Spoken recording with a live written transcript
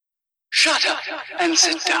Shut up and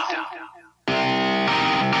sit down.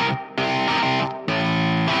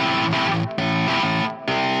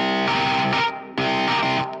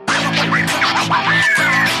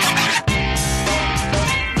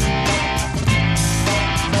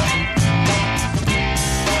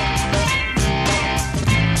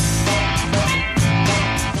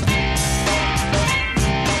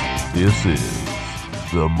 This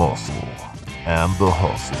is the Muscle and the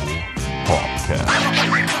Hustle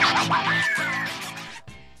podcast.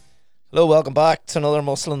 Hello, welcome back to another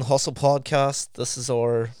Muscle and Hustle podcast. This is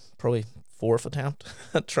our probably fourth attempt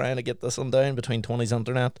at trying to get this one down between Tony's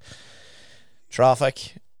internet,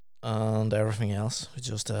 traffic, and everything else.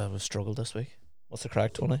 We've struggled this week. What's the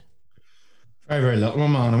crack, Tony? Very, very little,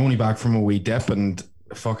 man. I'm only back from a wee dip and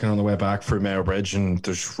fucking on the way back through Mayo Bridge, and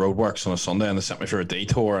there's roadworks on a Sunday, and they sent me for a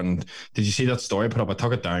detour. And did you see that story I put up? I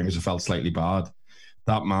took it down because it felt slightly bad.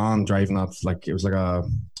 That man driving that, like, it was like a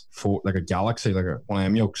Galaxy, like one of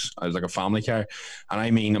them yokes. It was like a family car. And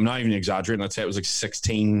I mean, I'm not even exaggerating. I'd say it was like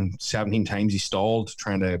 16, 17 times he stalled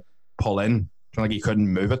trying to pull in. Like he couldn't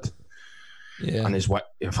move it. Yeah. And his wife,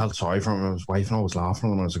 I felt sorry for him. His wife and I was laughing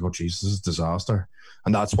at him. I was like, oh, Jesus, this is a disaster.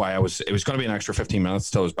 And that's why it was going to be an extra 15 minutes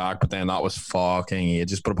till I was back, but then that was fucking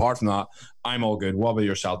ages. But apart from that, I'm all good. What about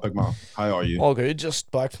yourself, big man? How are you? All good,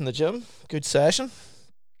 just back from the gym. Good session.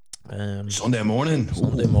 Sunday morning.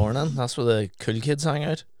 Sunday morning. That's where the cool kids hang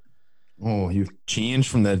out. Oh, you've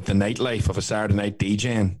changed from the nightlife of a Saturday night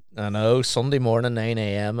DJing. I know, Sunday morning, 9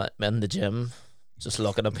 a.m. I'm in the gym, just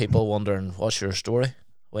looking at people wondering, what's your story?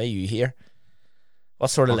 Why are you here?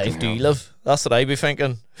 What sort of life do you live? That's what I be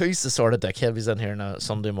thinking. Who's the sort of dickhead who's in here on a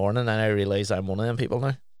Sunday morning? And I realise I'm one of them people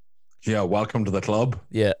now. Yeah, welcome to the club.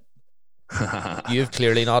 Yeah. You've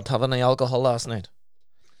clearly not had any alcohol last night.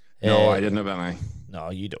 No, I didn't have any.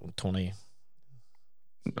 No, you don't, Tony.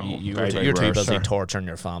 No, you're too busy torturing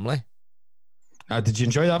your family. Did you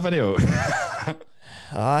enjoy that video?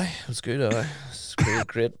 Aye, it was good. It's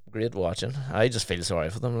great watching. I just feel sorry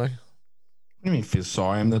for them, like. What do you mean feel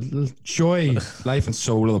sorry? I'm the little joy, life and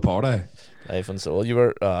soul of the party. Life and soul. You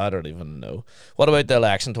were, I don't even know. What about the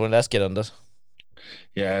election, Tony? Let's get into it.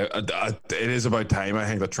 Yeah, it is about time, I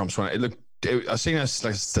think, that Trump's won. I seen a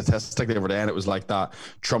statistic the other day, and it was like that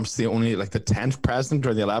Trump's the only, like, the 10th president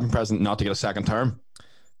or the 11th president not to get a second term.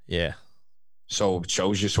 Yeah. So it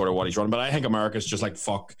shows you sort of what he's running. But I think America's just like,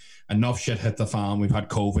 fuck, enough shit hit the fan. We've had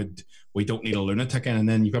COVID. We don't need a lunatic in. And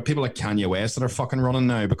then you've got people like Kanye West that are fucking running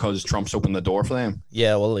now because Trump's opened the door for them.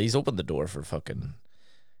 Yeah, well, he's opened the door for fucking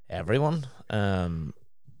everyone.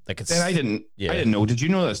 Like it's. Then I didn't know. Did you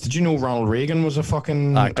know this? Did you know Ronald Reagan was a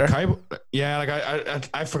fucking actor? Yeah, like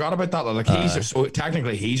I forgot about that. Like so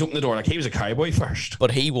technically he's opened the door. Like he was a cowboy first.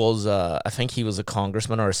 But he was, I think he was a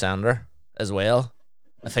congressman or a senator as well.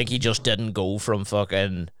 I think he just didn't go from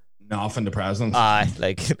fucking nothing to president.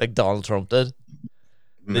 Like Donald Trump did.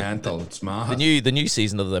 Mental, it's mad. The new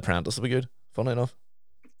season of The Apprentice will be good. Funny enough.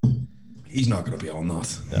 He's not going to be on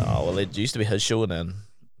that. No, well, it used to be his show and then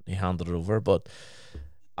he handed it over. But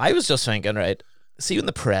I was just thinking, right, see when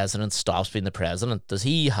the president stops being the president, does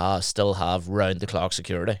he still have round-the-clock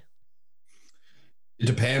security? It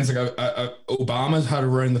depends. Like Obama's had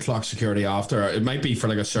around-the-clock security after. It might be for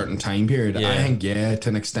like a certain time period. Yeah. I think, to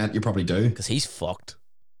an extent, you probably do. Because he's fucked.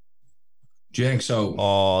 Do you think so?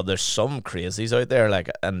 Oh, there's some crazies out there, like,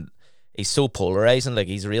 and he's so polarizing. Like,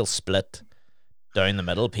 he's real split down the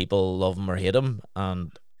middle. People love him or hate him,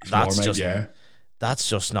 and that's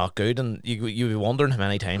just not good. And you be wondering how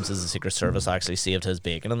many times has the Secret Service actually saved his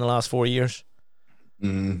bacon in the last 4 years.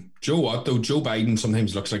 Joe what though? Joe Biden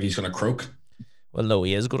sometimes looks like he's going to croak. Well, no,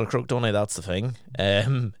 he is going to croak, Tony. That's the thing.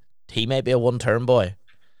 He might be a one-term boy.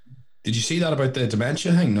 Did you see that about the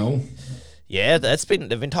dementia thing? No. Yeah, they've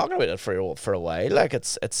been talking about it for a while. Like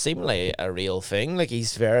it's seemingly a real thing. Like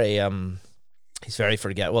he's very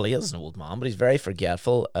forgetful. Well, he is an old man, but he's very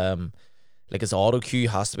forgetful. Like his auto cue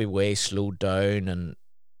has to be way slowed down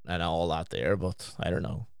and all that there. But I don't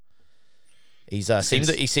know. He seems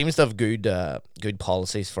to have good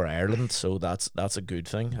policies for Ireland, so that's a good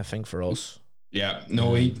thing, I think, for us. Yeah,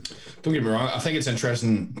 no, don't get me wrong. I think it's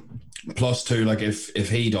interesting. Plus, too, like if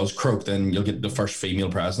he does croak, then you'll get the first female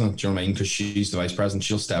president. Do you know what I mean? Because she's the vice president,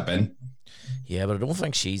 she'll step in. Yeah, but I don't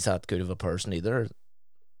think she's that good of a person either.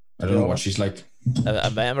 I don't know what she's like. I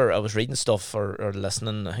remember I was reading stuff or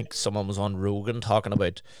listening. I think someone was on Rogan talking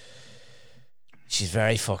about. She's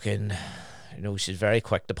very fucking. She's very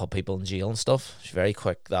quick to put people in jail and stuff. She's very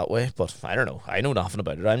quick that way. But I don't know. I know nothing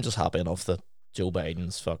about it. I'm just happy enough that Joe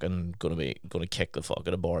Biden's fucking gonna kick the fuck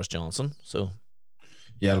out of Boris Johnson. So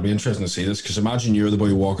yeah, it'll be interesting to see this, because imagine you're the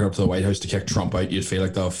boy walking up to the White House to kick Trump out. You'd feel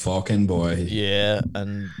like the fucking boy. Yeah,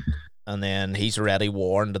 and and then he's already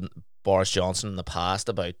warned Boris Johnson in the past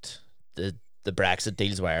about the Brexit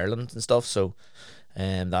deals with Ireland and stuff. So,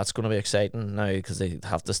 that's going to be exciting now because they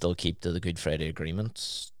have to still keep to the Good Friday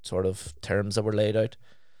Agreement sort of terms that were laid out.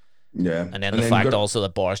 Yeah, and then the fact also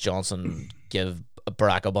that Boris Johnson give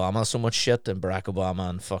Barack Obama so much shit, and Barack Obama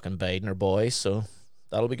and fucking Biden are boys, so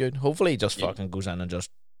that'll be good. Hopefully he just fucking goes in and just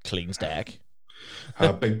cleans deck.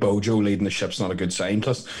 Big Bojo leading the ship's not a good sign.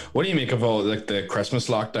 Plus, what do you make of all like the Christmas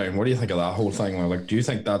lockdown? What do you think of that whole thing? Like, do you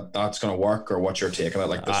think that that's going to work, or what's your take on it?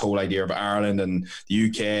 Like this whole idea of Ireland and the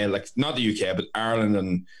UK, like not the UK, but Ireland,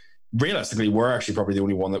 and realistically, we're actually probably the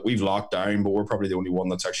only one that we've locked down, but we're probably the only one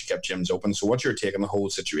that's actually kept gyms open. So, what's your take on the whole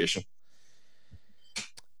situation?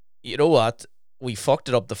 You know what? We fucked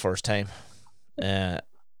it up the first time.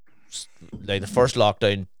 Like the first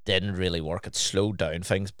lockdown didn't really work. It slowed down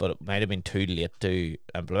things, but it might have been too late to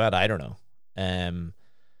implement. I don't know.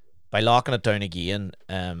 By locking it down again,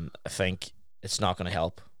 I think it's not going to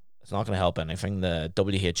help. It's not going to help anything. The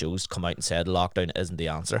WHO's come out and said lockdown isn't the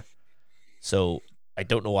answer. So I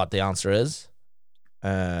don't know what the answer is.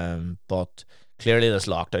 But clearly this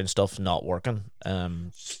lockdown stuff's not working.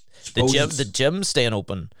 The gym staying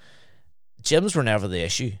open. Gyms were never the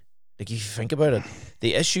issue. Like, if you think about it,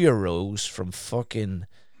 the issue arose from fucking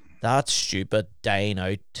that stupid dying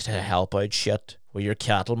out to help out shit where you're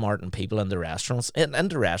cattle marting people in the restaurants. In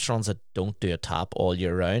the restaurants that don't do a tap all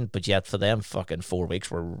year round, but yet for them fucking 4 weeks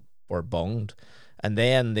were bunged. And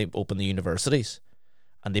then they open the universities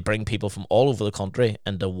and they bring people from all over the country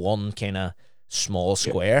into one kind of small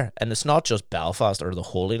square. Yeah. And it's not just Belfast or the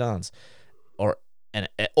Holy Lands. And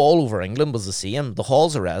all over England was the same. The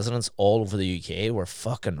halls of residence all over the UK were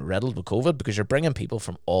fucking riddled with COVID because you're bringing people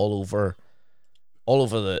from all over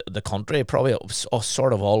the country, probably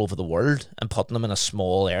sort of all over the world, and putting them in a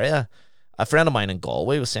small area. A friend of mine in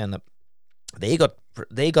Galway was saying that they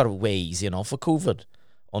got away easy enough with COVID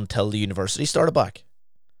until the university started back.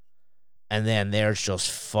 And then theirs just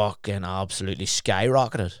fucking absolutely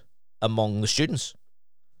skyrocketed among the students.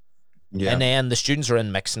 Yeah. And then the students are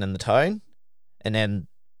in mixing in the town. And then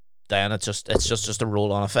it's just a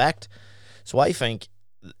roll-on effect. So I think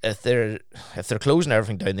if they're closing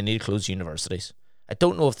everything down, they need to close universities. I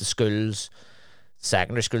don't know if the schools,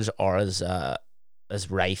 secondary schools, are as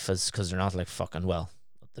rife as, because they're not like fucking, well,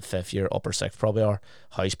 the 5th year, upper 6th probably are,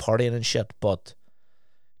 house partying and shit. But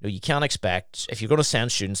you can't expect, if you're going to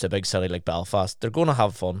send students to a big city like Belfast, they're going to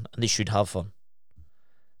have fun, and they should have fun.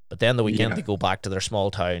 But then the weekend they go back to their small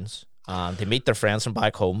towns and they meet their friends from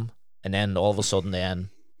back home. And then all of a sudden, then,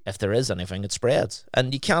 if there is anything, it spreads.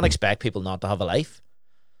 And you can't expect people not to have a life.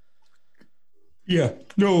 Yeah.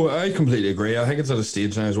 No, I completely agree. I think it's at a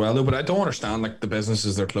stage now as well, though. But I don't understand, like, the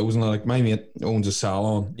businesses they're closing. Like, my mate owns a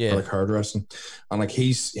salon for, like, hairdressing. And, like,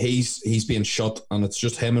 he's being shut. And it's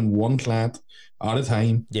just him and one client at a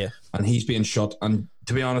time. Yeah. And he's being shut. And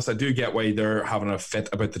to be honest, I do get why they're having a fit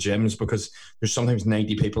about the gyms, because there's sometimes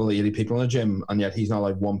 90 people, 80 people in a gym. And yet he's not,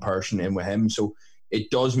 like, one person in with him. So it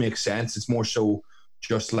does make sense. It's more so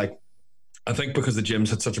just like, I think because the gyms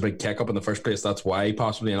had such a big kick up in the first place, that's why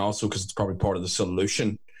possibly, and also because it's probably part of the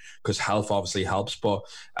solution, because health obviously helps. But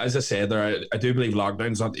as I said there, I do believe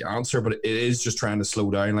lockdown's not the answer, but it is just trying to slow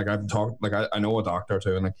down. Like I've talked, like I know a doctor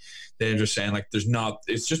too, and like they're just saying like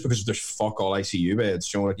it's just because there's fuck all ICU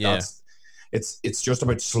beds. You know, like it's just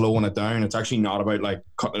about slowing it down. It's actually not about like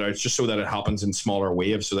cutting it out. It's just so that it happens in smaller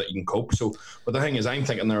waves so that you can cope. So, but the thing is, I'm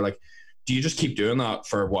thinking they're like, do you just keep doing that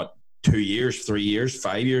for what, 2 years, 3 years,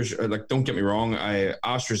 5 years? Like, don't get me wrong.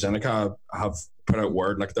 AstraZeneca have put out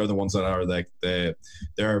word, like they're the ones that are like they've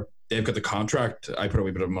got the contract. I put a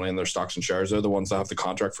wee bit of money in their stocks and shares. They're the ones that have the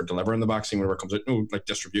contract for delivering the vaccine whenever it comes out. No, like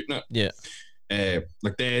distributing it. Yeah.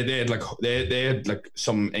 Like they had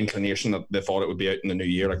some inclination that they thought it would be out in the new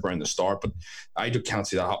year, like around the start, but I can't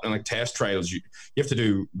see that happening. Like test trials, you have to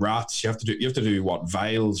do rats, you have to do what,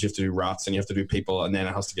 vials, you have to do rats, and you have to do people, and then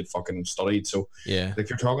it has to get fucking studied. So yeah, like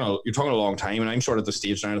you're talking a long time, and I'm sort of at the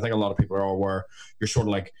stage now. I think a lot of people are where you're sort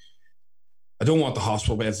of like, I don't want the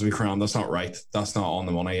hospital beds to be crammed. That's not right. That's not on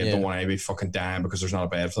the money. I don't want to be fucking dying because there's not a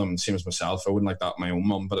bed for them. Same as myself. I wouldn't like that my own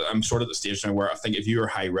mum, but I'm sort of at the stage now where I think if you're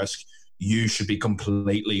high risk, you should be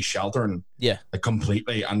completely sheltering. Yeah. Like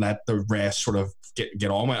completely, and let the rest sort of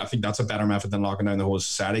get on with it. I think that's a better method than locking down the whole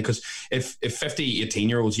society. Because if 50,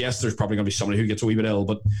 18-year-olds, yes, there's probably going to be somebody who gets a wee bit ill,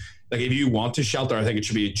 but like if you want to shelter, I think it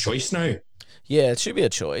should be a choice now. Yeah, it should be a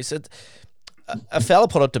choice. A fella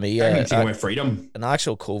put it to me, freedom. An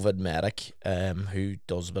actual COVID medic who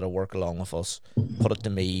does a bit of work along with us, put it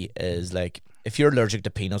to me is like, if you're allergic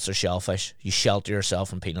to peanuts or shellfish, you shelter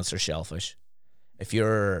yourself from peanuts or shellfish. If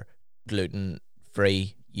you're gluten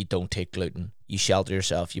free, you don't take gluten. you shelter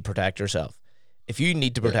yourself, you protect yourself. If you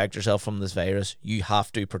need to protect yourself from this virus, you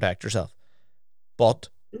have to protect yourself. But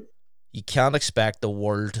you can't expect the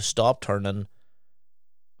world to stop turning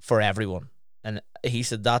for everyone. And he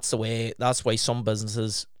said that's why some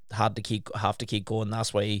businesses have to keep going.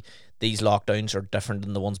 That's why these lockdowns are different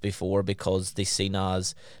than the ones before, because they seen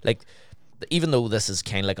as, like, even though this is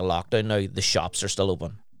kind of like a lockdown now, the shops are still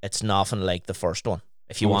open. It's nothing like the first one.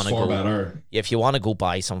 If you want to go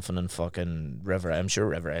buy something in fucking River, I'm sure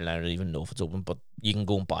River Island, I don't even know if it's open, but you can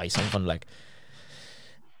go and buy something. Like,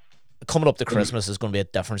 coming up to Christmas is going to be a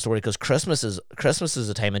different story, because Christmas is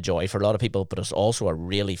a time of joy for a lot of people, but it's also a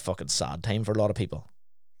really fucking sad time for a lot of people.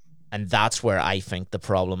 And that's where I think the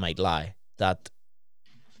problem might lie. That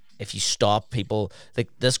if you stop people, like,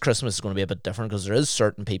 this Christmas is going to be a bit different, because there is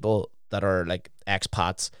certain people that are like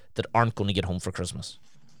expats that aren't going to get home for Christmas.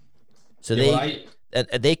 So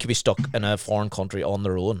they could be stuck in a foreign country on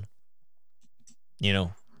their own. You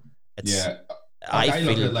know, I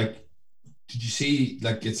look at, like, did you see,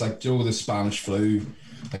 like, it's like, Joe, the Spanish flu,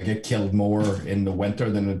 like, it killed more in the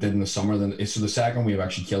winter than it did in the summer. So the second wave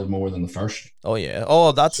actually killed more than the first. Oh yeah.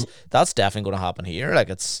 Oh, that's definitely going to happen here. Like,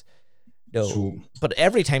 it's but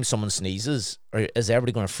every time someone sneezes, or is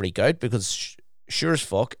everybody going to freak out? Because sure as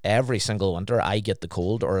fuck, every single winter I get the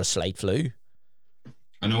cold or a slight flu.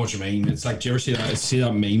 I know what you mean. It's like, do you ever see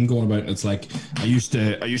that meme going about? It's like, I used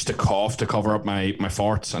to cough to cover up my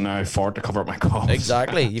farts, and now I fart to cover up my coughs.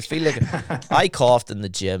 Exactly. You feel like I coughed in the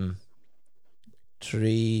gym. At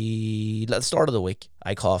the start of the week,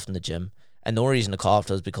 I coughed in the gym, and the only reason I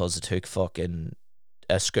coughed was because I took fucking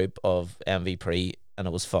a scoop of MVP, and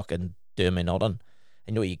it was fucking doing me nothing.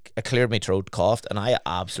 And I cleared my throat, coughed, and I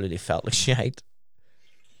absolutely felt like shit.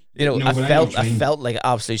 You know, I felt like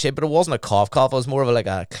absolute shit, but it wasn't a cough. It was more of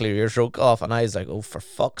a clear your throat cough, and I was like, oh, for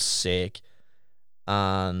fuck's sake.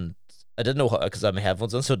 And I didn't know how, because I had my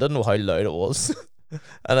headphones on, so I didn't know how loud it was.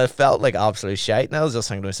 And I felt like absolute shit, and I was just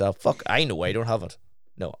thinking to myself, fuck, I know I don't have it.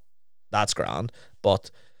 No, that's grand.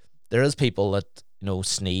 But there is people that, you know,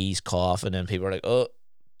 sneeze, cough, and then people are like, oh,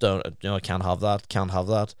 don't, you know, I can't have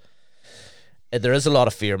that. There is a lot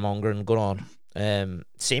of fear mongering going on.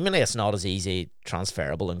 Seemingly it's not as easy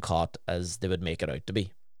transferable and caught as they would make it out to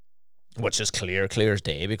be, which is clear as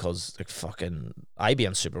day, because, like, fucking I be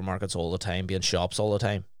in supermarkets all the time, be in shops all the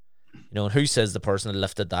time, you know, and who says the person that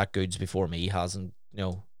lifted that goods before me hasn't, you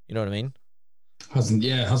know what I mean?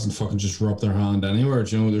 Hasn't fucking just rubbed their hand anywhere,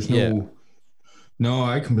 you know. There's no,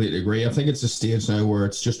 I completely agree. I think it's a stage now where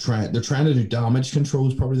it's just they're trying to do damage control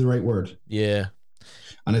is probably the right word. Yeah.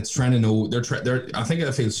 And it's trying to know, I think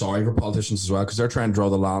I feel sorry for politicians as well, because they're trying to draw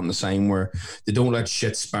the line in the same where they don't let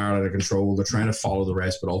shit spiral out of control. They're trying to follow the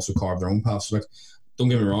rest, but also carve their own paths. Like, don't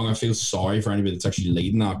get me wrong, I feel sorry for anybody that's actually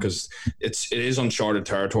leading that, because it is uncharted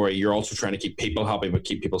territory. You're also trying to keep people happy, but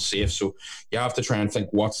keep people safe. So you have to try and think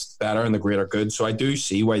what's better in the greater good. So I do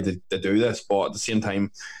see why they do this, but at the same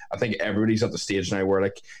time, I think everybody's at the stage now where,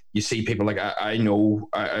 like, you see people, like, I know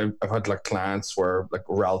I've had, like, clients where, like,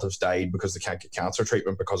 relatives died because they can't get cancer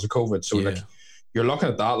treatment because of COVID. So like, you're looking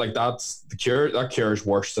at that, like, that's the cure. That cure is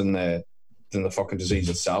worse than the fucking disease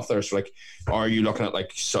itself there. So, like, are you looking at,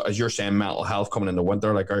 like, so as you're saying, mental health coming in the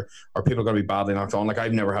winter, like, are people going to be badly knocked on? Like,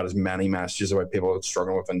 I've never had as many messages about people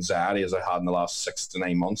struggling with anxiety as I had in the last 6 to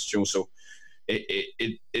 9 months, Joe. So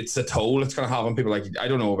it's a toll it's going to have on people. Like, I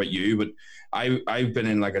don't know about you, but I've been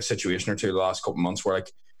in, like, a situation or two the last couple of months where,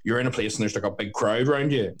 like, you're in a place and there's, like, a big crowd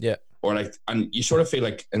around you. Yeah. Or, like, and you sort of feel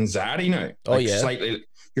like anxiety now. Oh, like, yeah. Slightly,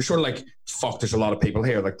 you're sort of like, fuck, there's a lot of people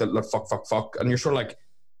here. Like, fuck. And you're sort of like,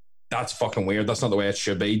 that's fucking weird. That's not the way it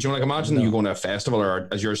should be. Do you know, like, imagine you going to a festival or,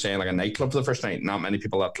 as you're saying, like, a nightclub for the first night, not many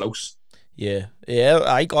people that close. Yeah,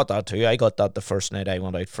 I got that too. I got that the first night I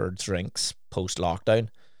went out for drinks post-lockdown.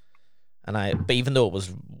 And but even though it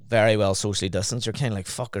was very well socially distanced, you're kind of like,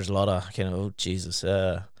 fuck, there's a lot of, you know, oh, Jesus.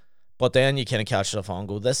 But then you kind of catch yourself on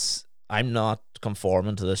and go, I'm not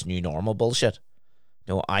conforming to this new normal bullshit.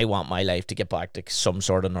 You know, I want my life to get back to some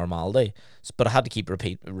sort of normality. But I had to keep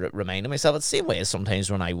reminding myself. It's the same way as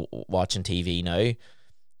sometimes when I watching TV now,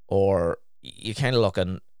 or you kind of look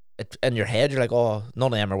in your head, you're like, oh,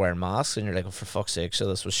 none of them are wearing masks, and you're like, oh, for fuck's sake, so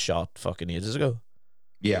this was shot fucking ages ago.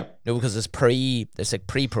 Yeah. No, because it's like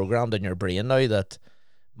pre-programmed in your brain now that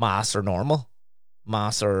masks are normal.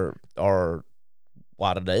 Masks are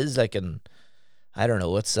what it is, like, and I don't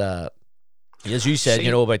know, it's as you said,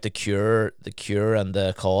 you know, about the cure and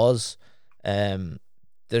the cause.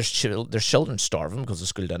 There's children starving because of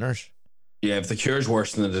school dinners. Yeah, if the cure's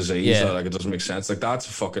worse than the disease, Yeah. like it doesn't make sense. Like that's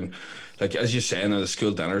a fucking, like as you're saying, the school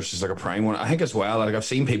dinners is like a prime one. I think as well. Like I've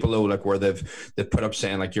seen people though, like where they've put up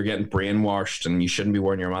saying like you're getting brainwashed and you shouldn't be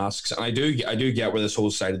wearing your masks. And I do get where this whole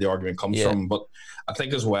side of the argument comes from, but I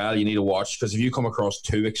think as well you need to watch, because if you come across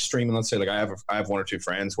too extreme, and let's say like I have one or two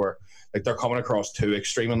friends where like they're coming across too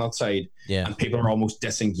extreme on that side, and people are almost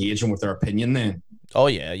disengaging with their opinion then. Oh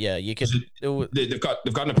yeah, you could. They've got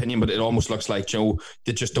an opinion, but it almost looks like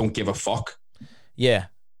they just don't give a fuck. Yeah.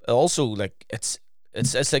 Also, like it's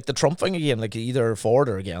like the Trump thing again. Like either for it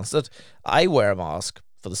or against it. I wear a mask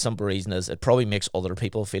for the simple reason is it probably makes other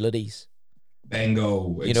people feel at ease.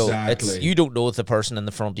 Bingo. You know, exactly. you don't know if the person in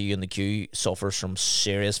the front of you in the queue suffers from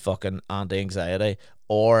serious fucking anti-anxiety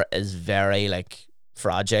or is very like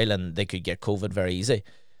fragile and they could get COVID very easy.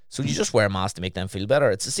 So you just wear a mask to make them feel better.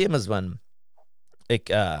 It's the same as when. Like,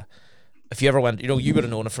 if you ever went, you would have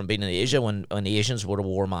known it from being in Asia when Asians would have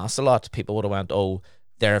wore masks a lot. People would have went, oh,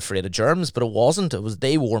 they're afraid of germs, but it wasn't. It was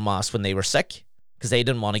they wore masks when they were sick because they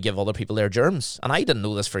didn't want to give other people their germs. And I didn't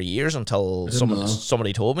know this for years until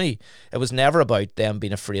somebody told me. It was never about them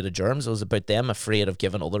being afraid of germs. It was about them afraid of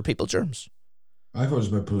giving other people germs. I thought it was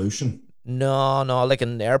about pollution. No, like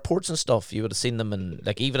in airports and stuff, you would have seen them in,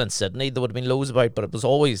 like even in Sydney, there would have been loads about, but it was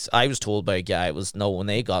always, I was told by a guy, when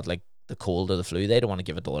they got like the cold or the flu, they don't want to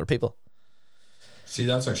give it to other people. See,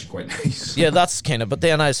 that's actually quite nice. Yeah, that's kind of, but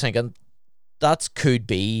then I was thinking that could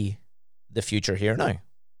be the future here now.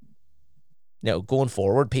 Going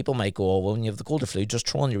forward, people might go, oh, well, when you have the cold or flu, just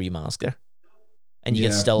throw on your wee mask there. And you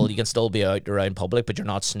can still be out around public, but you're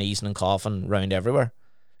not sneezing and coughing around everywhere.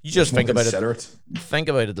 You just think about it. Think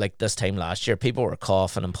about it like this time last year, people were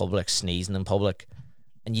coughing in public, sneezing in public.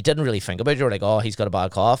 And you didn't really think about it. You were like, oh, he's got a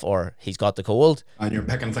bad cough or he's got the cold. And you're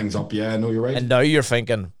picking things up. Yeah, no, you're right. And now you're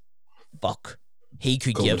thinking, fuck, he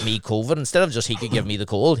could give me COVID. Instead of just he could give me the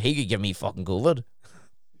cold, he could give me fucking COVID.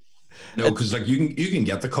 No, because like you can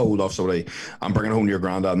get the cold off somebody and bring it home to your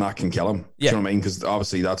granddad and that can kill him. Yeah. Do you know what I mean? Because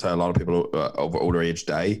obviously that's how a lot of people of older age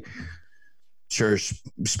die. Sure,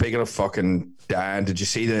 speaking of fucking dying, did you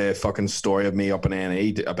see the fucking story of me up in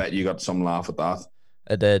A&E? I bet you got some laugh at that.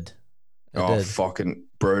 I did. Fucking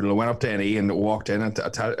brutal. I went up to A&E and walked in. And I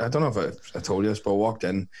don't know if I told you this, but I walked in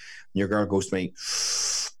and your girl goes to me,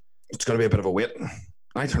 it's going to be a bit of a wait. And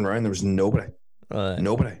I turned around, there was nobody.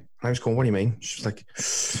 Nobody. And I was going, what do you mean? She was like,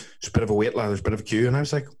 it's a bit of a wait, lad. There's a bit of a queue. And I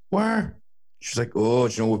was like, where? She's like, oh,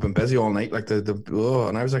 do you know, we've been busy all night. Like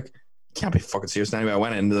and I was like, can't be fucking serious. And anyway, I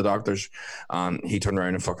went into the doctor's and he turned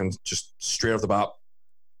around and fucking just straight off the bat,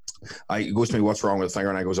 he goes to me, what's wrong with the finger?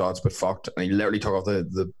 And I goes, oh, it's a bit fucked. And he literally took off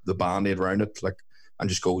the band-aid around it, like, and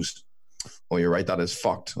just goes, oh, you're right, that is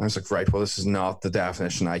fucked. And I was like, right, well, this is not the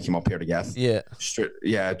definition I came up here to get. Yeah. Straight,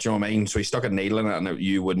 yeah, do you know what I mean? So he stuck a needle in it, and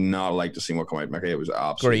you would not like to see what come out, Mickey. It was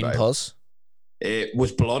absolutely green pus. It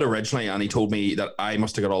was blood originally, and he told me that I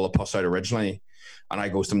must have got all the pus out originally. And I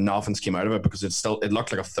goes to him, nothing's came out of it because it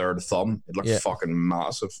looked like a third thumb. It looked fucking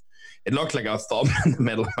massive. It looked like a thumb in the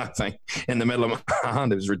middle of my thing, in the middle of my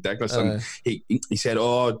hand. It was ridiculous. And he said,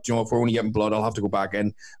 oh, do you know, if we're only getting blood, I'll have to go back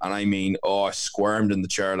in. And I mean, I squirmed in the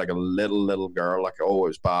chair like a little girl. Like, oh, it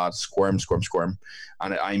was bad. Squirm.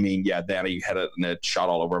 And I mean, yeah, then he hit it and it shot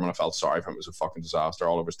all over him and I felt sorry for him. It was a fucking disaster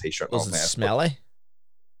all over his t-shirt. Was it smelly?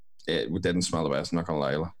 It didn't smell the best, I'm not going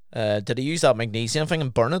to lie. Did he use that magnesium thing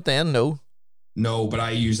and burn it then? No, but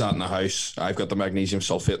I use that in the house. I've got the magnesium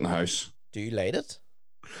sulfate in the house. Do you light it?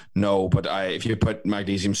 No, but if you put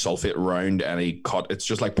magnesium sulfate around any cut, it's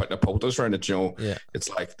just like putting a poultice around it, you know. Yeah. It's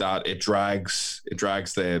like that. It drags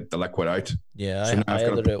the liquid out. Yeah, so I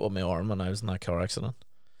had to do it with my arm when I was in that car accident.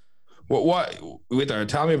 What? Wait there.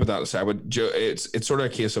 Tell me about that. So it's sort of a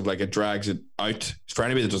case of like it drags it out. For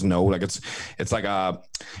anybody that doesn't know, like it's like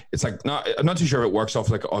not. I'm not too sure if it works off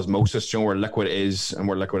like osmosis, you know, where liquid is and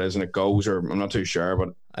where liquid is and it goes, or I'm not too sure, but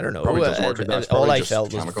I don't know. Probably doesn't work like that. All I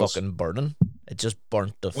felt was fucking burning. It just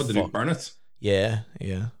burnt the. What did it burn it? Yeah.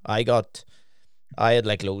 I had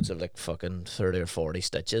like loads of like fucking 30 or 40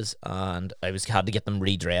 stitches, and I had to get them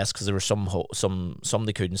redressed because there were some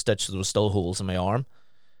they couldn't stitch, so there was still holes in my arm.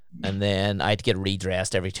 And then I had to get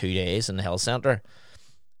redressed every 2 days in the health centre.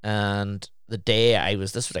 And the day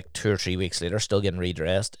this was like 2 or 3 weeks later, still getting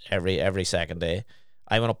redressed every second day.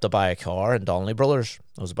 I went up to buy a car in Donnelly Brothers.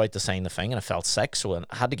 I was about to sign the thing and I felt sick, so I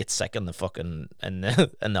had to get sick in the fucking in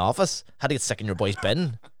the office. I had to get sick in your boy's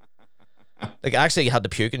bin. Like actually you had to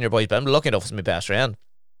puke in your boy's bin, but lucky enough it was my best friend.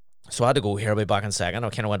 So I had to go here, I'll be back in a second. I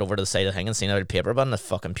kind of went over to the side of the thing and seen out a paper bin and I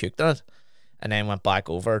fucking puked in it. and then went back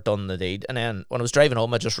over, done the deed. And then when I was driving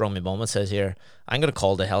home, I just rung my mum and says, here, I'm going to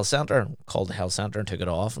call the health centre. Called the health centre and took it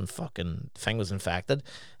off, and fucking thing was infected.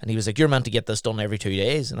 And he was like, you're meant to get this done every 2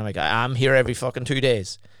 days. And I'm like, I'm here every fucking 2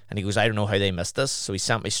 days. And he goes, I don't know how they missed this. So he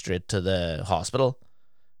sent me straight to the hospital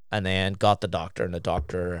and then got the doctor, and the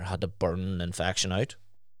doctor had to burn the infection out.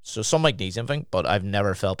 So some magnesium thing, but I've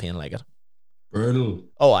never felt pain like it. Brutal.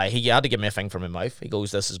 Oh, he had to give me a thing for my mouth. He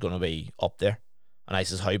goes, this is going to be up there. And I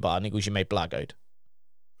says, how bad? And he goes, you might black out.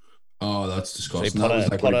 Oh, that's disgusting. So that was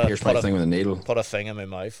like when he pierced my thing with a needle. Put a thing in my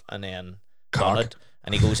mouth and then Cock. done it.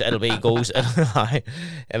 And he goes, it'll be a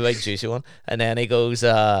juicy one. And then he goes,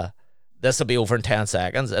 this will be over in 10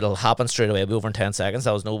 seconds. It'll happen straight away. It'll be over in 10 seconds.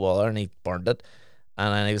 That was no bother. And he burned it.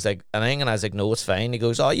 And then he was like, and I was like, no, it's fine. He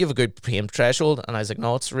goes, oh, you have a good pain threshold. And I was like,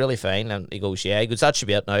 no, it's really fine. And he goes, yeah. He goes, that should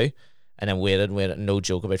be it now. And then waited, no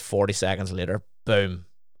joke, about 40 seconds later, boom,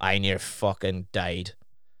 I near fucking died.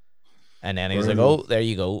 And then he was like, oh, there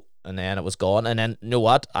you go. And then it was gone. And then, you know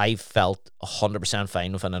what? I felt 100%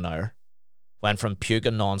 fine within an hour. Went from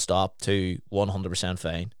puking nonstop to 100%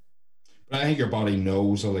 fine. But I think your body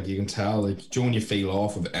knows, or like you can tell, like, do you know when you feel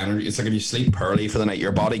off of energy? It's like if you sleep early for the night,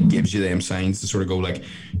 your body gives you them signs to sort of go like,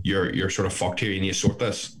 you're sort of fucked here, you need to sort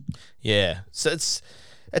this. Yeah. So it's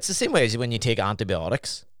the same way as when you take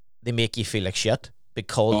antibiotics. They make you feel like shit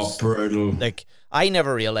because brutal. Like I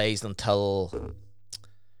never realized until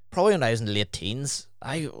probably when I was in the late teens,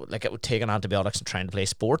 I would taking antibiotics and trying to play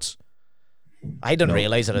sports. I didn't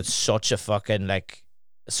realize that it's such a fucking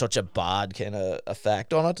such a bad kind of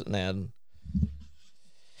effect on it. And then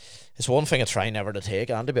it's one thing I try never to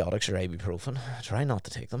take antibiotics or ibuprofen. I try not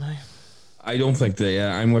to take them now. I don't think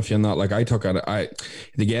I'm with you on that. Like I took it,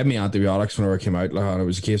 they gave me antibiotics whenever I came out, like, and it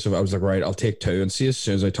was a case of, I was like, right, I'll take 2. And see, as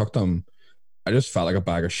soon as I took them, I just felt like a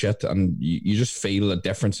bag of shit. And you just feel a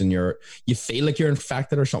difference you feel like you're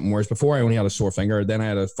infected or something. Whereas before I only had a sore finger, then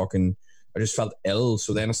I just felt ill.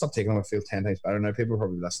 So then I stopped taking them. I feel 10 times better now. People are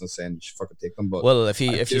probably listening saying you should fucking take them. But well, if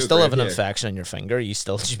you still have an infection in your finger, you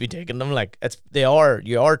still should be taking them. Like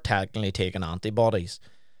you are technically taking antibodies,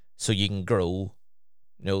 so you can grow,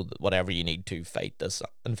 whatever you need to fight this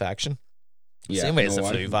infection. Yeah, same way as the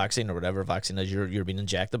flu vaccine or whatever vaccine is, you're being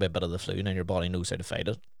injected by a bit of the flu, and then your body knows how to fight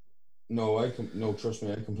it. No, trust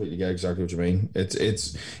me, I completely get exactly what you mean.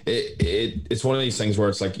 It's one of these things where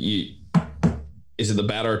it's like, is it the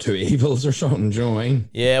better of two evils or something? Do you know what I mean?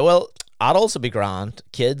 Yeah, well, adults would be grand.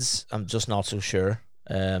 Kids, I'm just not so sure.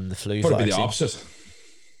 The flu vaccine. Would be the opposite.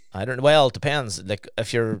 I don't know. Well, it depends. Like,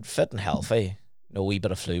 if you're fit and healthy, a wee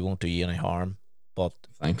bit of flu won't do you any harm. But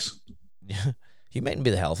thanks. You mightn't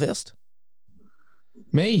be the healthiest.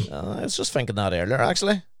 Me? I was just thinking that earlier,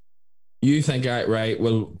 actually. You think right?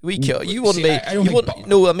 Well, you wouldn't be. I wouldn't.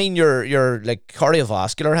 No, I mean your like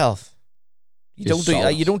cardiovascular health. You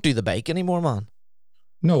don't do the bike anymore, man.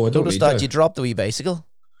 No, I don't. Notice that you dropped the wee bicycle.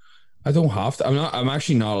 I don't have to. I'm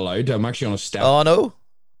actually not allowed to. I'm actually on a step. Oh no.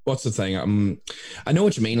 What's the thing? I know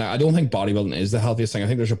what you mean. Like, I don't think bodybuilding is the healthiest thing. I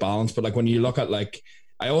think there's a balance, but like when you look at like,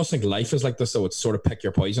 I always think life is like this, so it's sort of pick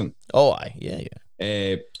your poison. Oh, yeah.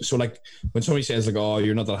 So like when somebody says like, oh,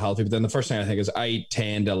 you're not that healthy, but then the first thing I think is I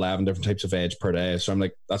 10 to 11 different types of veg per day. So I'm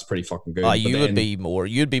like, that's pretty fucking good. You'd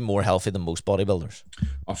be more healthy than most bodybuilders.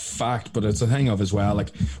 A fact, but it's a thing of as well.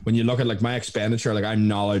 Like when you look at like my expenditure, like I'm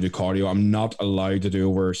not allowed to cardio. I'm not allowed to do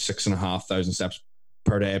over 6,500 steps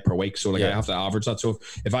per day per week. So like I have to average that. So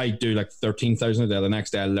if I do like 13,000 a day, the next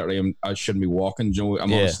day I shouldn't be walking.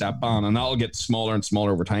 I'm on a step ban, and that'll get smaller and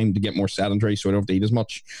smaller over time to get more sedentary, so I don't have to eat as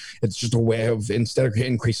much. It's just a way of, instead of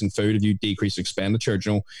increasing food, if you decrease expenditure,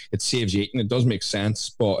 it saves you eating. It does make sense,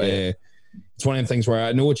 but it's one of the things where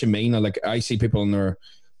I know what you mean. Like I see people in their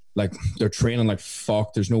like they're training like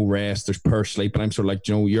fuck, there's no rest, there's poor sleep, and I'm sort of like,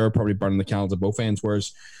 you're probably burning the candles at both ends.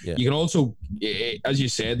 Whereas you can also, as you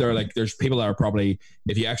said, there's people that are probably,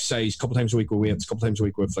 if you exercise a couple times a week with weights, a couple times a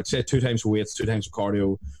week with, like, say 2 times with weights, 2 times with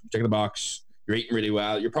cardio, ticking the box, you're eating really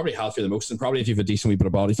well, you're probably healthier than most. And probably if you have a decent wee bit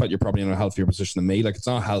of body fat, you're probably in a healthier position than me. Like, it's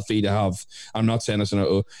not healthy to have, I'm not saying this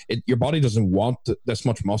your body doesn't want this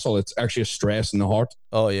much muscle. It's actually a stress in the heart.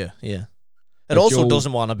 Oh yeah it also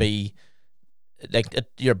doesn't want to be like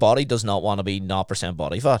your body does not want to be 0%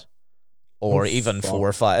 body fat, or even 4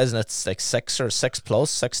 or 5, isn't it? It's like 6 or 6 plus,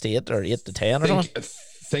 6 to 8 or 8 to 10 or something.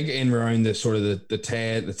 Think in around the sort of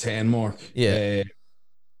the 10 mark. Yeah.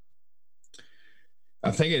 I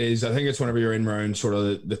think it is. I think it's whenever you're in around sort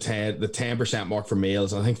of the 10% mark for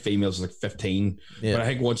males. I think females is like 15. Yeah. But I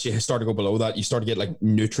think once you start to go below that, you start to get like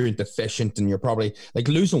nutrient deficient, and you're probably like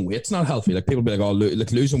losing weight's not healthy. Like people be like, oh,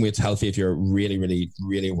 like losing weight's healthy if you're really, really,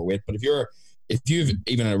 really overweight. But if if you've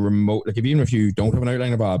even a remote, like even if you don't have an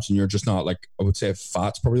outline of abs and you're just not like, I would say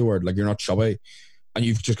fat's probably the word, like you're not chubby and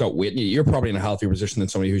you've just got weight, you're probably in a healthier position than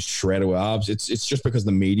somebody who's shredded with abs. It's just because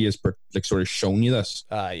the media is like sort of shown you this.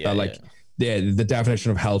 The definition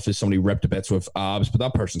of health is somebody ripped to bits with abs, but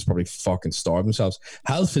that person's probably fucking starved themselves.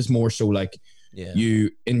 Health is more so like you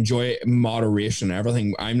enjoy moderation and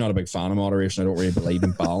everything. I'm not a big fan of moderation. I don't really believe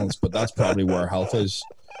in balance, but that's probably where health is.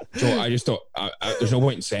 So I just don't. There's no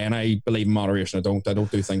point in saying I believe in moderation. I don't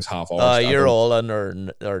do things half-assed. You're all in, or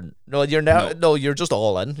no, you're never. No, you're just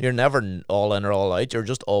all in. You're never all in or all out. You're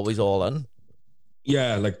just always all in.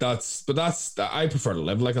 Yeah, like I prefer to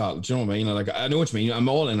live like that. Do you know what I mean? Like I know what you mean. I'm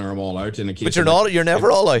all in or I'm all out. But you're not. You're never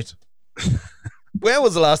all out. When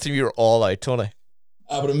was the last time you were all out, Tony?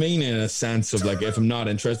 But I mean in a sense of like if I'm not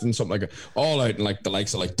interested in something like all out in like the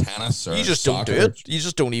likes of like tennis or you just soccer. Don't do it. You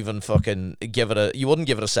just don't even fucking give it you wouldn't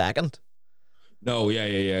give it a second. No,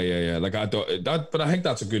 yeah. Like I don't that, but I think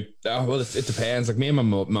that's a good. Well, it depends. Like me and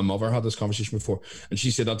my mother had this conversation before, and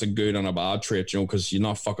she said that's a good and a bad trait, you know, because you're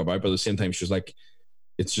not fuck about, but at the same time, she was like,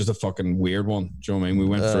 it's just a fucking weird one. Do you know what I mean? We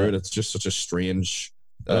went through it. It's just such a strange.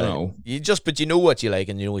 I don't know. But you know what you like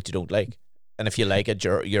and you know what you don't like, and if you like it,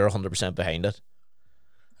 you're 100% behind it.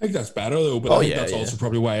 I think that's better though, but I think that's also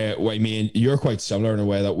probably why me and you're quite similar in a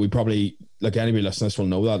way that we probably, like anybody listening to this will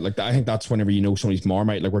know that. Like I think that's whenever you know somebody's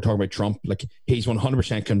Marmite, like we're talking about Trump, like he's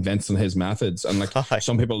 100% convinced in his methods, and like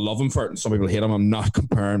some people love him for it and some people hate him. I'm not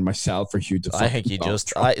comparing myself or you to. I think you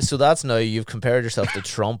just. So that's now you've compared yourself to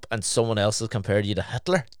Trump, and someone else has compared you to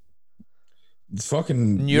Hitler. It's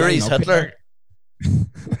fucking Nuri's Hitler.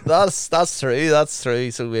 That's true. That's true.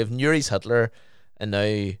 So we have Nuri's Hitler, and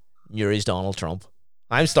now Nuri's Donald Trump.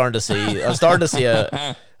 I'm starting to see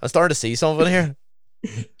something here.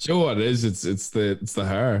 Joe, what it is? It's the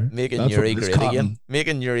hair. Making Nuri great again.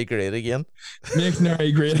 Making Nuri great again. Make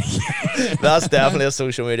Nuri great again. That's definitely a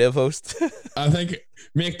social media post. I think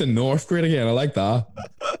make the North great again. I like that.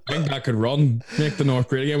 I think that could run. Make the North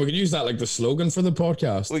great again. We could use that like the slogan for the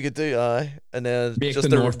podcast. We could do, and then make just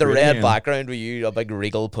the red again. background with you, a big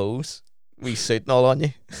regal pose. We suit and all on you.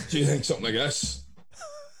 Do you think something like this?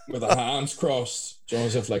 With the hands crossed,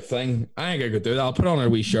 Joseph like thing. I think I could do that. I'll put on a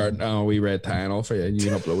wee shirt and a wee red tie and all for you, and you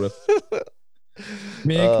can upload it.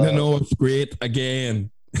 Make the North great again.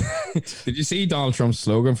 Did you see Donald Trump's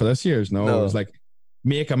slogan for this year's? No, it was like,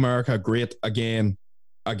 "Make America great again."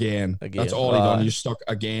 That's all he done. You stuck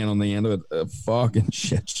again on the end of it. A fucking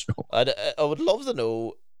shit show. I would love to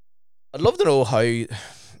know. I'd love to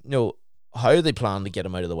know how they plan to get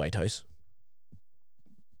him out of the White House.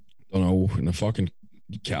 Don't know, in a fucking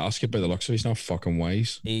casket by the looks of it. He's not fucking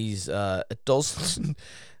wise. He's it does.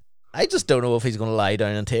 I just don't know if he's going to lie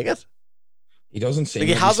down and take it. He doesn't seem like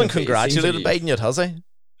he hasn't congratulated Biden yet, has he?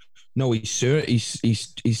 No,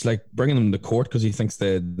 he's like bringing them to court because he thinks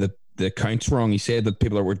the count's wrong. He said that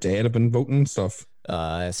people that were dead have been voting and stuff.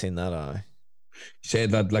 I've seen that. He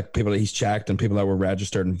said that like people that he's checked and people that were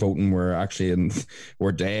registered and voting were actually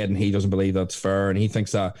were dead, and he doesn't believe that's fair, and he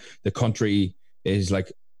thinks that the country is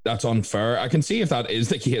like. That's unfair. I can see if that is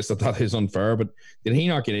the case, that is unfair, but did he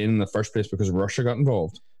not get in the first place because Russia got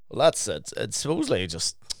involved? Well, that's it. It's supposedly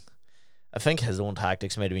just, I think his own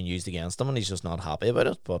tactics might have been used against him and he's just not happy about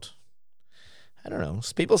it, but I don't know.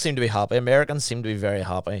 People seem to be happy. Americans seem to be very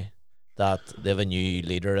happy that they have a new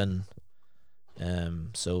leader in.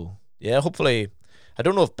 So, yeah, hopefully, I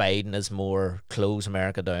don't know if Biden is more close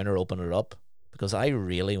America down or open it up, because I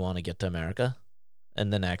really want to get to America in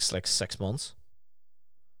the next, 6 months.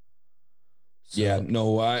 So. Yeah,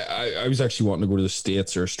 no, I was actually wanting to go to the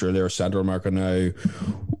States or Australia or Central America now.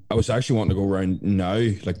 I was actually wanting to go around now,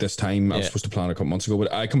 like this time. I was supposed to plan a couple months ago,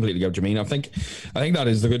 but I completely get what you mean. I think that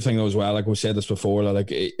is the good thing though as well. Like we said this before, like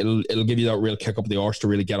it'll give you that real kick up the arse to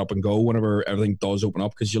really get up and go whenever everything does open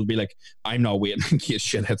up, because you'll be like, I'm not waiting in case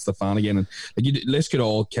shit hits the fan again. And like this could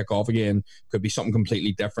all kick off again. Could be something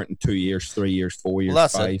completely different in 2 years, 3 years, 4 years, well,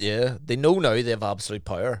 that's 5. it, yeah. They know now they have absolute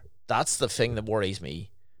power. That's the thing that worries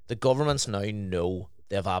me. The governments now know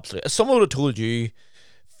they have absolute. If someone would have told you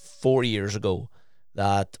 4 years ago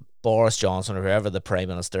that Boris Johnson or whoever the Prime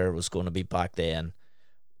Minister was going to be back then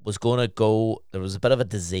was going to go, there was a bit of a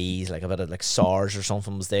disease, like a bit of like SARS or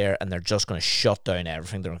something was there, and they're just going to shut down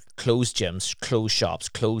everything. They're going to close gyms, close shops,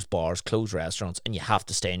 close bars, close restaurants, and you have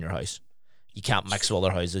to stay in your house. You can't mix with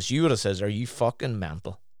other houses. You would have said, are you fucking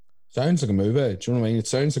mental? Sounds like a movie. Do you know what I mean? It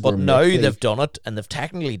sounds like. But now they've done it, and they've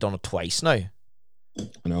technically done it twice now.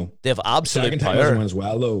 I know. They have absolute Second power. time as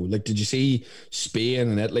well though. Like, did you see Spain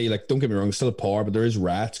and Italy? Like, don't get me wrong, it's still power, but there is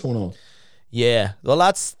rats going on. Yeah, well,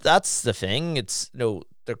 that's the thing. It's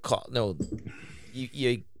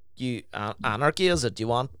you anarchy, is it? You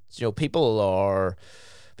want, people are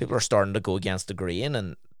starting to go against the grain,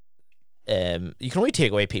 and you can only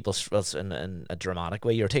take away people's, in a dramatic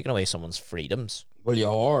way. You're taking away someone's freedoms. Well, you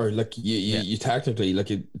are like you technically,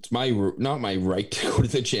 like, it's not my right to go to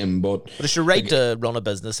the gym, but it's your right to run a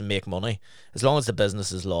business and make money as long as the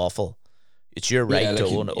business is lawful. It's your right to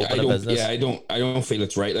open a business. Yeah, I don't feel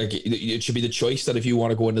it's right. Like, it should be the choice that if you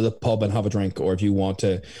want to go into the pub and have a drink, or if you want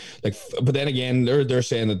to, like. But then again, they're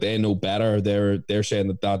saying that they know better. They're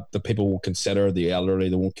saying that the people will consider the elderly.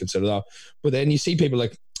 They won't consider that. But then you see people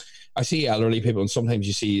like, I see elderly people, and sometimes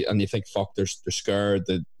you see, and you think, fuck, they're scared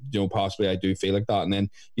that, possibly I do feel like that. And then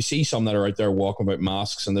you see some that are out there walking about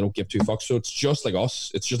masks and they don't give two fucks. So it's just like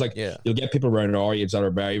us. It's just like, you'll get people around our age that are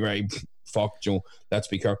very, very fuck, let's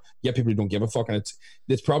be careful. You get people who don't give a fuck. And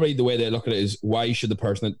it's probably the way they look at it is, why should the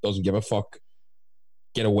person that doesn't give a fuck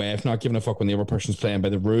get away with not giving a fuck when the other person's playing by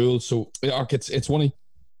the rules? So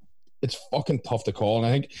it's fucking tough to call. And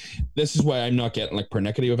I think this is why I'm not getting like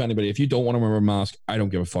pernickety with anybody. If you don't want to wear a mask, I don't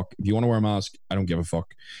give a fuck. If you want to wear a mask, I don't give a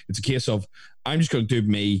fuck. It's a case of, I'm just going to do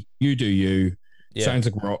me, you do you. Yeah. Sounds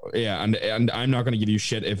like and I'm not going to give you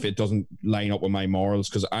shit if it doesn't line up with my morals,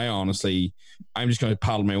 because I'm just going to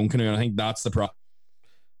paddle my own canoe, and I think that's the problem.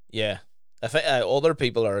 Yeah. I think other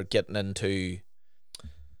people are getting into,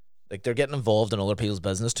 like, they're getting involved in other people's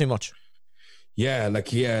business too much. Yeah, I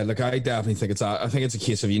definitely think I think it's a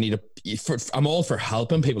case of, you need I'm all for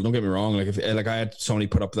helping people, don't get me wrong. Like, if I had somebody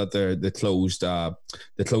put up that they closed the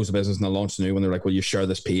business and they launched a new one, they're like, well, you share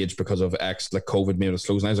this page because of X, like COVID made us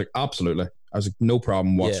close. And I was like, absolutely. I was like, no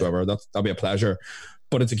problem whatsoever. Yeah. That'll be a pleasure.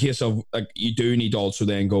 But it's a case of, like, you do need to also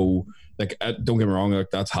then go, like, don't get me wrong,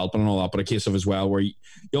 like, that's helping and all that, but a case of as well where you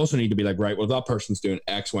also need to be like, right, well, that person's doing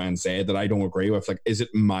X, Y, and Z that I don't agree with. Like, is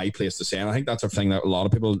it my place to say? And I think that's a thing that a lot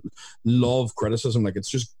of people love criticism. Like,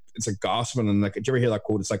 it's a gossiping. And like, did you ever hear that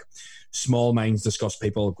quote? It's like, small minds discuss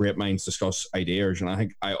people, great minds discuss ideas. And I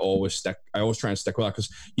think I always try and stick with that, because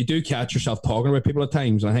you do catch yourself talking about people at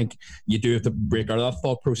times. And I think you do have to break out of that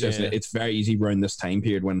thought process. Yeah. And it's very easy around this time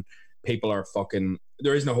period when people are fucking,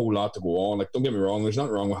 there isn't a whole lot to go on. Like, don't get me wrong, there's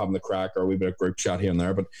nothing wrong with having the crack or a wee bit of group chat here and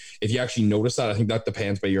there, but if you actually notice that, I think that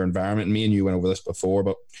depends by your environment. And me and you went over this before,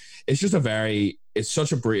 but it's just it's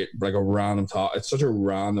such a random thought. It's such a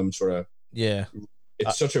random sort of,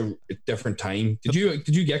 it's such a different time. Did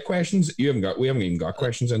you get questions? We haven't even got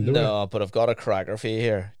questions in, do we? No, but I've got a cracker for you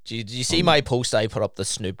here. Did you see my post I put up that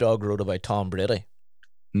Snoop Dogg wrote about Tom Brady?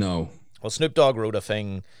 No. Well, Snoop Dogg wrote a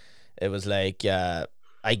thing. It was like,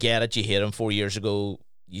 I get it, you hate him 4 years ago,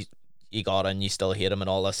 you got him, you still hate him, and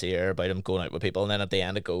all this here about him going out with people. And then at the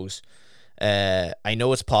end it goes, I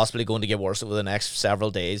know it's possibly going to get worse over the next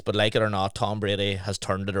several days, but like it or not, Tom Brady has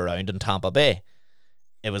turned it around in Tampa Bay.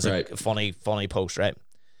 It was a funny post, right?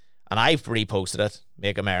 And I reposted it,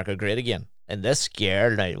 Make America Great Again. And this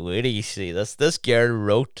girl, now where do you see this? This girl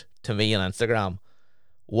wrote to me on Instagram,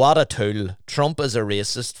 what a tool. Trump is a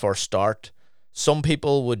racist for start. Some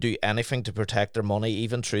people would do anything to protect their money,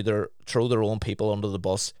 even throw their own people under the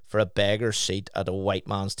bus for a beggar's seat at a white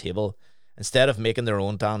man's table, instead of making their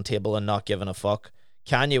own damn table and not giving a fuck.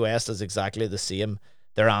 Kanye West is exactly the same.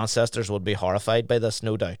 Their ancestors would be horrified by this,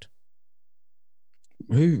 no doubt.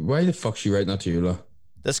 Why the fuck's she writing that to you, Lo?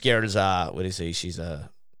 This girl is she's a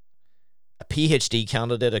PhD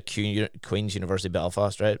candidate at Queen's University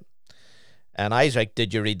Belfast, right? And I was like,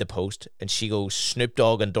 did you read the post? And she goes, Snoop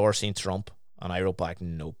Dogg endorsing Trump. And I wrote back,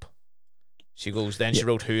 nope. She goes, then she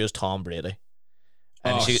wrote, who is Tom Brady?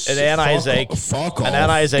 And then I was like,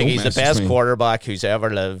 he's the best quarterback who's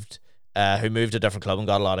ever lived, who moved to a different club and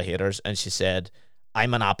got a lot of haters. And she said,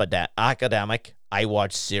 I'm an academic. I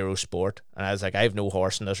watch zero sport. And I was like, I have no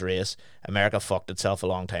horse in this race. America fucked itself a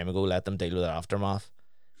long time ago. Let them deal with the aftermath.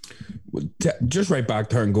 Just right back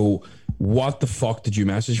there and go, what the fuck did you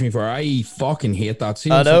message me for? I fucking hate that.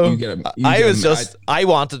 See, I know. I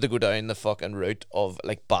wanted to go down the fucking route of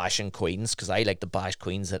like bashing Queens, because I like to bash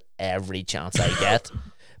Queens at every chance I get.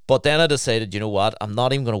 But then I decided, you know what? I'm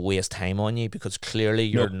not even going to waste time on you, because clearly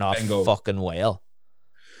you're not fucking well.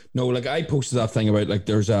 No, like I posted that thing about like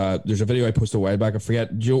there's a video I posted a while back. I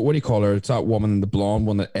forget, what do you call her? It's that woman, the blonde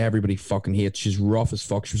one that everybody fucking hates. She's rough as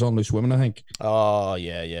fuck. She was on Loose Women, I think. Oh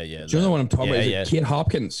yeah. Do you know what I'm talking about? Is it Kate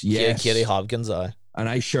Hopkins? Yes, Katie Hopkins. And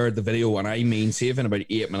I shared the video, and I mean, save in about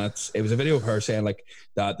 8 minutes. It was a video of her saying like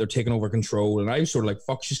that they're taking over control, and I was sort of like,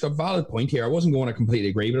 fuck, she's got a valid point here. I wasn't going to completely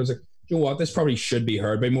agree, but I was like, you know what? This probably should be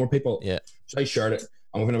heard by more people. Yeah. So I shared it.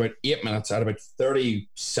 And within about 8 minutes, I had about 30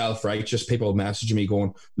 self-righteous people messaging me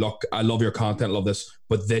going, look, I love your content, love this,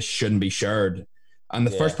 but this shouldn't be shared. And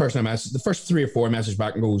the first person I messaged, the first 3 or 4 messaged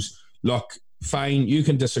back and goes, look, fine, you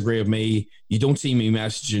can disagree with me. You don't see me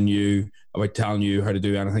messaging you about telling you how to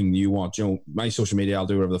do anything you want. You know, my social media, I'll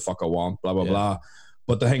do whatever the fuck I want, blah, blah, blah.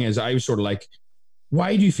 But the thing is, I was sort of like,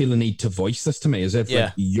 why do you feel the need to voice this to me? As if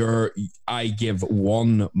like I give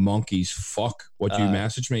one monkey's fuck what you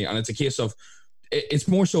message me. And it's a case of, it's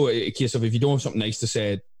more so a case of if you don't have something nice to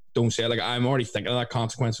say, don't say it. Like, I'm already thinking of that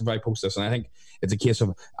consequence if I post this. And I think it's a case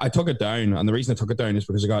of, I took it down. And the reason I took it down is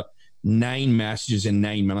because I got 9 messages in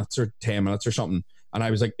 9 minutes or 10 minutes or something. And I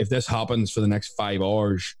was like, if this happens for the next 5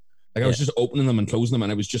 hours, like I was just opening them and closing them,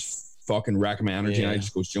 and it was just fucking wrecking my energy. And I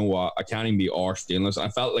just goes, you know what? I can't even be arse doing this. And I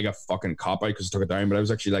felt like a fucking cop out because I took it down. But I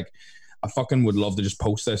was actually like, I fucking would love to just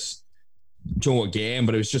post this, you know, again.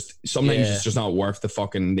 But it was just, sometimes it's just not worth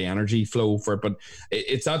the energy flow for it. But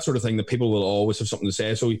it's that sort of thing that people will always have something to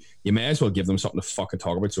say. So you may as well give them something to fucking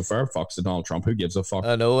talk about. So fair fucks to Donald Trump. Who gives a fuck?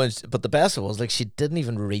 I know, but the best of it was, like, she didn't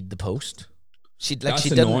even read the post. She That's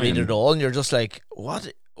didn't annoying. read it at all, and you're just like,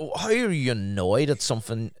 what? How are you annoyed at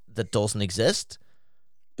something that doesn't exist?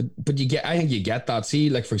 But I think you get that. See,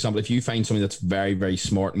 like, for example, if you find somebody that's very, very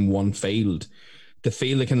smart in one field, the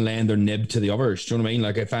field they can lend their nib to the others. Do you know what I mean?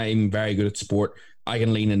 Like, if I'm very good at sport, I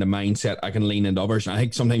can lean into mindset, I can lean into others. And I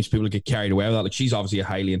think sometimes people get carried away with that. Like, she's obviously a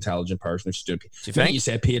highly intelligent person. If she's doing, you think? You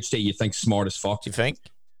said PhD, you think smart as fuck. Do you think?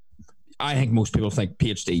 I think most people think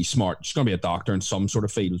PhD smart. She's going to be a doctor in some sort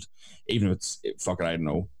of field, even if it's fucking, I don't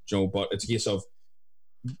know, Joe. But it's a case of,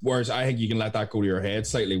 whereas I think you can let that go to your head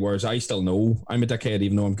slightly. Whereas I still know I'm a dickhead,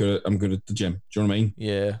 even though I'm good at the gym. Do you know what I mean?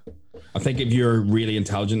 Yeah. I think if you're really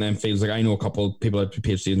intelligent in fields, like I know a couple of people at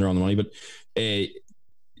PhD and they're on the money, but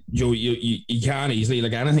you can easily,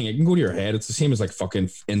 like anything, it can go to your head. It's the same as like fucking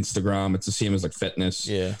Instagram. It's the same as like fitness.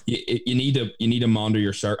 Yeah. You need to monitor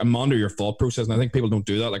your thought process. And I think people don't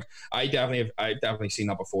do that. Like I've definitely seen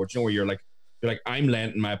that before. Do you know where you're like, I'm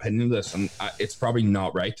lending my opinion to this and it's probably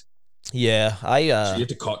not right. Yeah. So you have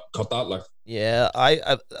to cut that. Like, yeah,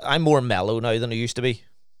 I'm more mellow now than I used to be.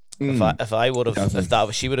 If I would have,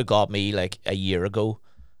 if she would have got me like a year ago,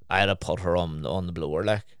 I'd have put her on the blower,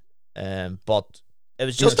 like. But it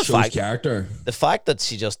was just the fact that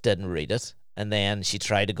she just didn't read it, and then she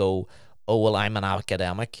tried to go, oh well, I'm an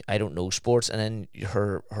academic, I don't know sports, and then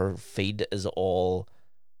her feed on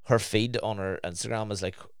her Instagram is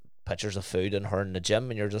like pictures of food and her in the gym,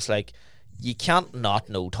 and you're just like, you can't not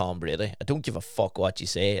know Tom Brady. I don't give a fuck what you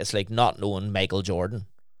say. It's like not knowing Michael Jordan.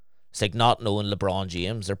 It's like not knowing LeBron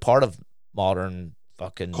James. They're part of modern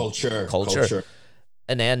fucking culture.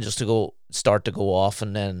 And then just to start to go off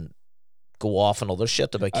and then go off on other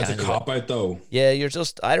shit about Kanye. That's a cop out though. Yeah, you're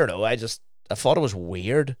just, I don't know. I thought it was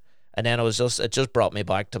weird. And then it just brought me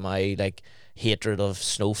back to my like hatred of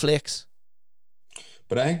snowflakes.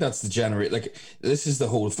 But I think that's like this is the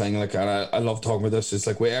whole thing. Like, and I love talking about this. It's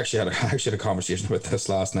like we actually had a conversation about this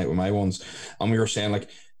last night with my ones, and we were saying like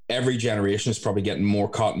every generation is probably getting more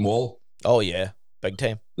cotton wool. Oh yeah, big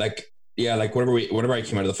time. Like yeah, like whenever I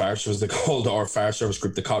came out of the fire service, they called our fire service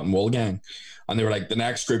group the Cotton Wool Gang, and they were like the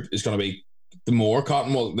next group is going to be the more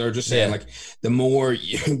cotton wool. They're just saying like the more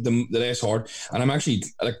the less hard. And I'm actually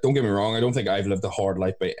like, don't get me wrong, I don't think I've lived a hard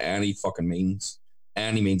life by any fucking means.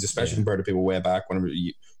 Especially compared to people way back whenever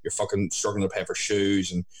you're fucking struggling to pay for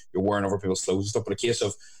shoes and you're wearing over people's clothes and stuff. But a case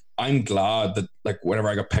of, I'm glad that like whenever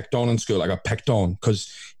I got picked on in school, I got picked on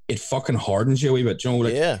because it fucking hardens you a wee bit. You know,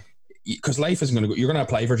 like, because life isn't going to go, you're going to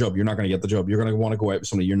apply for a job, you're not going to get the job, you're going to want to go out with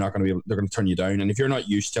somebody, you're not going to be, they're going to turn you down. And if you're not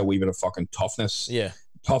used to a wee bit of fucking toughness,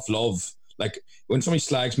 tough love, like when somebody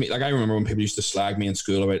slags me, like I remember when people used to slag me in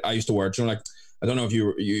school about, I used to wear, you know, like, I don't know if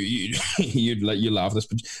you laugh at this,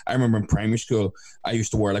 but I remember in primary school, I used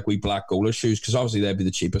to wear like wee black Gola shoes because obviously they'd be the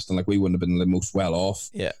cheapest and like we wouldn't have been the most well off.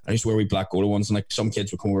 Yeah. I used to wear wee black Gola ones and like some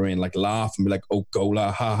kids would come over me and like laugh and be like, oh,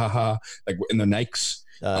 Gola, ha ha ha, like in their Nikes.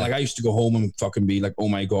 And like I used to go home and fucking be like, oh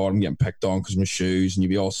my God, I'm getting picked on because of my shoes, and you'd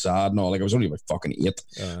be all sad and all. Like I was only about fucking 8.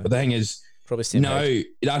 But the thing is, now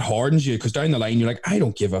that hardens you because down the line you're like, I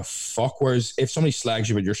don't give a fuck. Whereas if somebody slags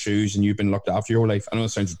you with your shoes and you've been looked after your whole life, I know it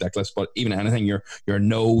sounds ridiculous, but even anything, your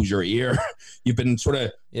nose, your ear, you've been sort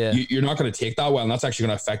of you're not going to take that well, and that's actually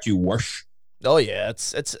going to affect you worse. Oh yeah,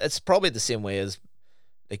 it's probably the same way as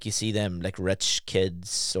like you see them like rich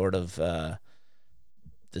kids sort of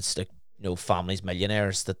it's like, you know, families,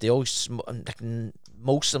 millionaires, that they always like,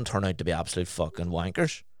 most of them turn out to be absolute fucking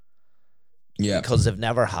wankers. Yeah, because they've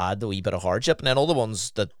never had the wee bit of hardship, and then other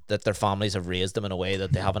ones that their families have raised them in a way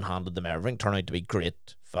that they haven't handed them everything turn out to be great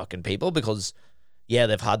fucking people because, yeah,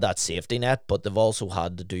 they've had that safety net, but they've also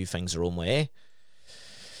had to do things their own way.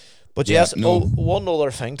 But one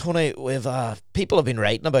other thing, Tony, we've people have been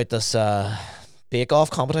writing about this Bake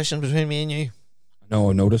Off competition between me and you. No,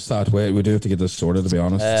 I noticed that. We do have to get this sorted, to be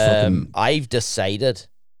honest. It's fucking... I've decided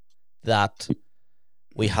that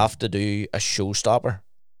we have to do a showstopper.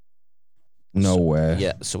 No way.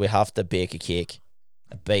 Yeah, so we have to bake a cake.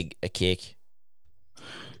 A cake.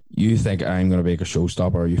 You think I'm going to bake a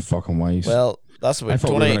showstopper? Are you fucking wise? Well, that's what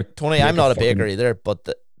Tony. I'm not a baker either, but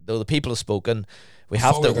the people have spoken. We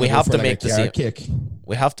have to make the same cake.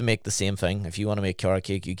 We have to make the same thing. If you want to make carrot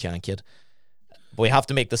cake, you can, kid. But we have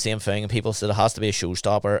to make the same thing, and people said it has to be a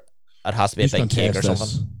showstopper. It has to be a big cake or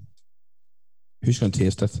something. Who's going to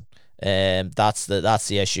taste it? That's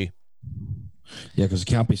the issue. Yeah, because it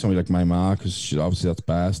can't be somebody like my ma, because obviously that's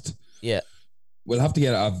best. Yeah. We'll have to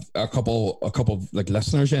get a couple like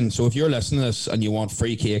listeners in. So if you're listening to this and you want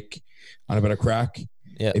free cake and a bit of crack,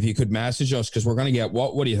 yeah, if you could message us, because we're going to get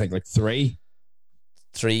what do you think, like 3?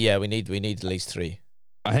 3, yeah, we need at least 3.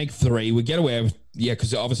 I think 3. We get away with,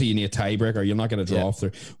 because obviously you need a tiebreaker. You're not going to draw off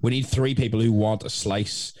 3. We need 3 people who want a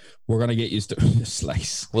slice. We're going to get used to a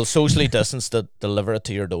slice. We'll socially distance to deliver it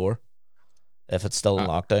to your door if it's still in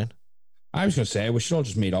lockdown. I was going to say we should all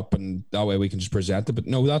just meet up and that way we can just present it. But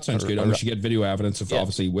no, that sounds good. And we should get video evidence of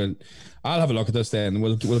obviously. I'll have a look at this then.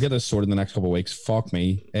 We'll get this sorted in the next couple of weeks. Fuck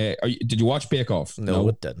me. Did you watch Bake Off? No,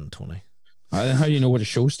 it didn't, Tony. How do you know what a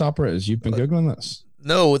showstopper is? You've been googling this.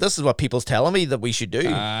 No, this is what people's telling me that we should do.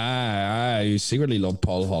 You secretly love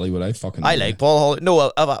Paul Hollywood. I like Paul Hollywood.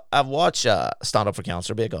 No, I've watched Stand Up for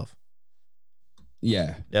Cancer Bake Off.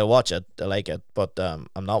 Yeah, watch it. I like it, but I'm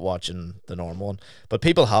not watching the normal one. But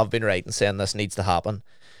people have been writing saying this needs to happen,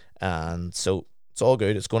 and so it's all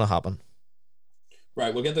good. It's going to happen.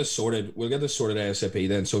 Right, we'll get this sorted. We'll get this sorted ASAP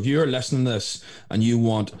then. So if you're listening to this and you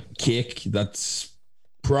want cake that's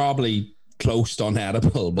probably close to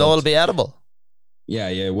unedible, no, it'll be edible.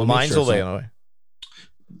 Yeah. Well, mine's will be anyway.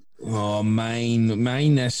 Oh,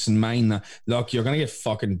 mine this and mine that. Look, you're gonna get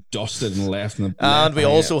fucking dusted and left in the. And we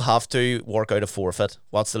also have to work out a forfeit.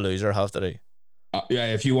 What's the loser have to do?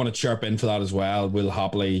 If you want to chirp in for that as well, we'll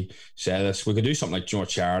happily say this. We could do something like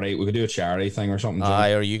charity. We could do a charity thing or something.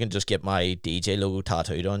 Or you can just get my DJ logo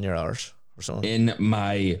tattooed on your arse or something. In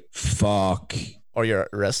my fuck. Or your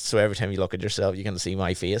wrist, so every time you look at yourself, you can see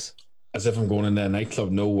my face. As if I'm going into a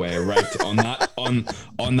nightclub. No way. Right. on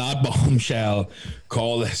that bombshell,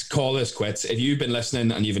 call this quits. If you've been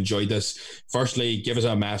listening and you've enjoyed this, firstly, give us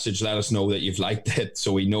a message. Let us know that you've liked it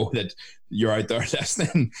so we know that you're out there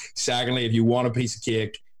listening. Secondly, if you want a piece of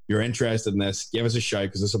cake, you're interested in this, give us a shout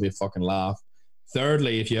because this will be a fucking laugh.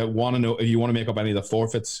 Thirdly, if you want to make up any of the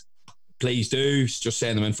forfeits, please do. Just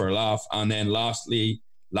send them in for a laugh. And then lastly,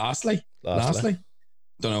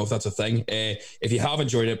 don't know if that's a thing. If you have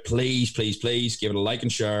enjoyed it, please give it a like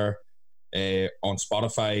and share on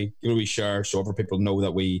Spotify. Give it a wee share so other people know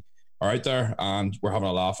that we are out there and we're having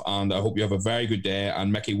a laugh. And I hope you have a very good day.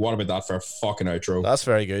 And Mickey, what about that for a fucking outro? That's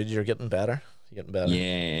very good. You're getting better.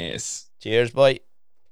 Yes. Cheers, bye.